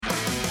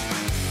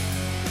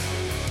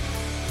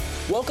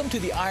Welcome to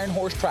the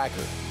Ironhorse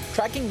Tracker,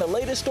 tracking the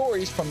latest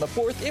stories from the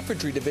 4th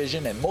Infantry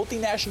Division and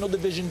Multinational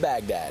Division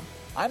Baghdad.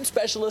 I'm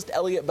Specialist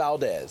Elliot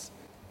Valdez.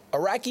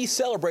 Iraqis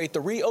celebrate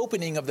the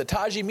reopening of the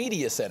Taji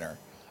Media Center.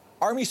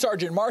 Army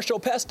Sergeant Marshal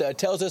Pesta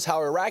tells us how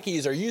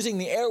Iraqis are using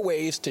the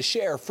airwaves to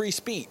share free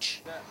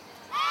speech.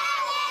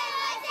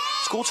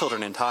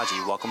 Schoolchildren in Taji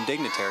welcome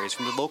dignitaries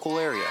from the local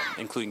area,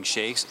 including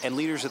sheikhs and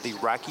leaders of the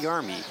Iraqi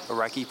Army,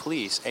 Iraqi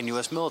police, and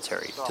U.S.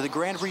 military, to the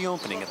grand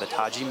reopening of the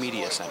Taji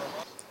Media Center.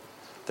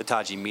 The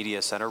Taji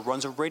Media Center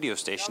runs a radio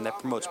station that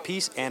promotes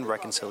peace and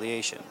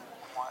reconciliation.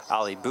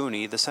 Ali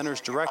Booney, the center's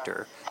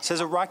director,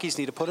 says Iraqis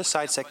need to put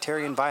aside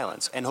sectarian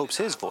violence and hopes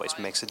his voice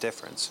makes a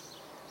difference.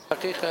 Now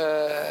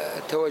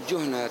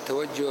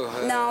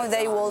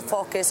they will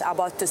focus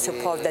about to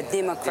support the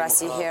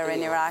democracy here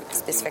in Iraq,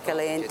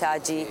 specifically in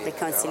Taji,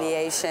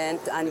 reconciliation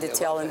and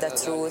telling the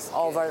truth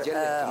over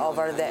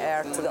the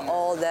air to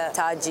all the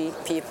Taji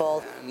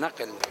people.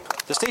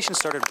 The station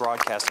started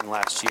broadcasting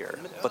last year,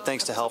 but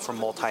thanks to help from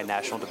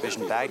Multinational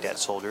Division Baghdad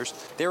soldiers,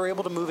 they were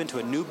able to move into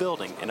a new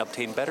building and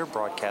obtain better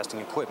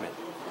broadcasting equipment.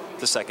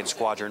 The 2nd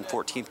Squadron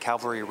 14th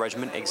Cavalry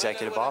Regiment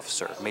Executive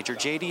Officer, Major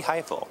J.D.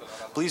 Heifel,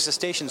 believes the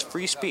station's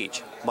free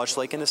speech, much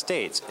like in the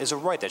States, is a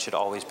right that should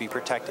always be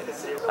protected.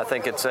 I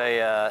think it's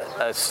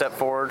a step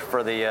forward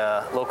for the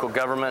local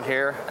government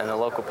here and the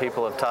local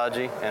people of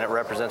Taji, and it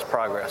represents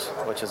progress,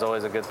 which is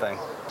always a good thing.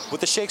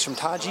 With the sheikhs from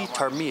Taji,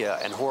 Tarmiya,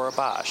 and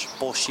Horabash,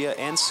 both Shia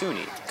and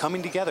Sunni,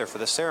 coming together for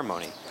the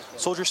ceremony,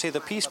 soldiers say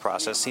the peace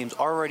process seems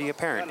already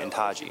apparent in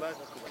Taji.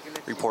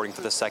 Reporting for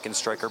the 2nd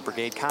Stryker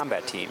Brigade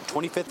Combat Team,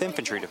 25th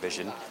Infantry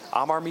Division,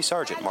 I'm Army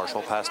Sergeant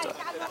Marshal Pesta,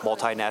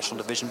 Multinational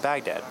Division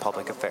Baghdad,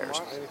 Public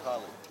Affairs.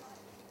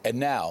 And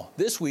now,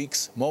 this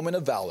week's Moment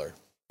of Valor.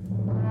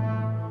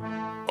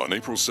 On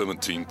April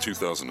 17,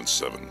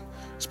 2007,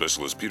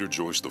 Specialist Peter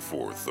Joyce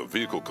IV, a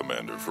vehicle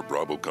commander for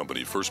Bravo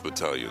Company 1st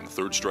Battalion,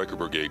 3rd Stryker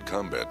Brigade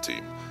Combat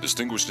Team,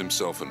 distinguished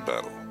himself in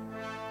battle.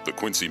 The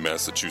Quincy,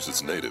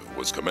 Massachusetts native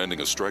was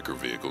commanding a Stryker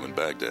vehicle in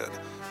Baghdad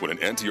when an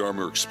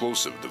anti-armor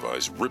explosive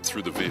device ripped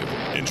through the vehicle,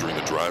 injuring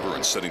the driver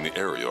and setting the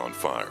area on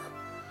fire.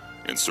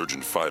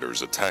 Insurgent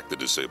fighters attacked the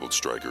disabled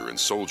Stryker and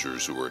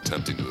soldiers who were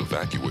attempting to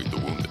evacuate the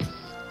wounded.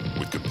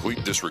 With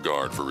complete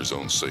disregard for his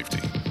own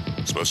safety,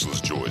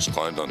 Specialist Joyce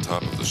climbed on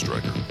top of the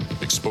Stryker,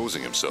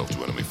 exposing himself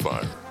to enemy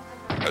fire.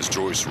 As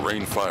Joyce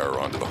rained fire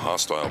onto the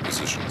hostile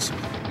positions,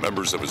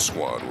 members of his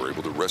squad were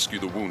able to rescue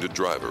the wounded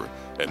driver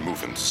and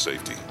move him to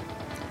safety.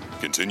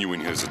 Continuing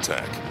his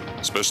attack,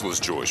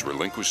 Specialist Joyce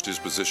relinquished his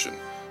position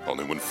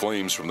only when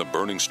flames from the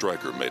burning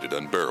Stryker made it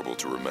unbearable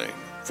to remain.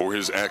 For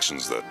his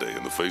actions that day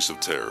in the face of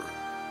terror,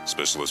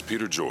 Specialist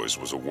Peter Joyce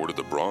was awarded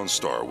the Bronze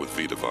Star with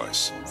V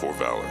device for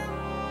valor.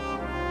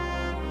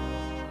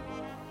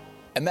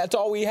 And that's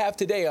all we have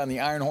today on the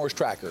Ironhorse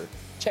Tracker.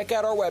 Check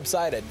out our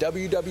website at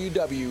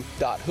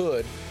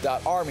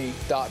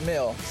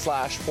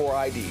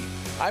www.hood.army.mil/4ID.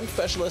 I'm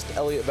Specialist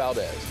Elliot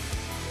Valdez.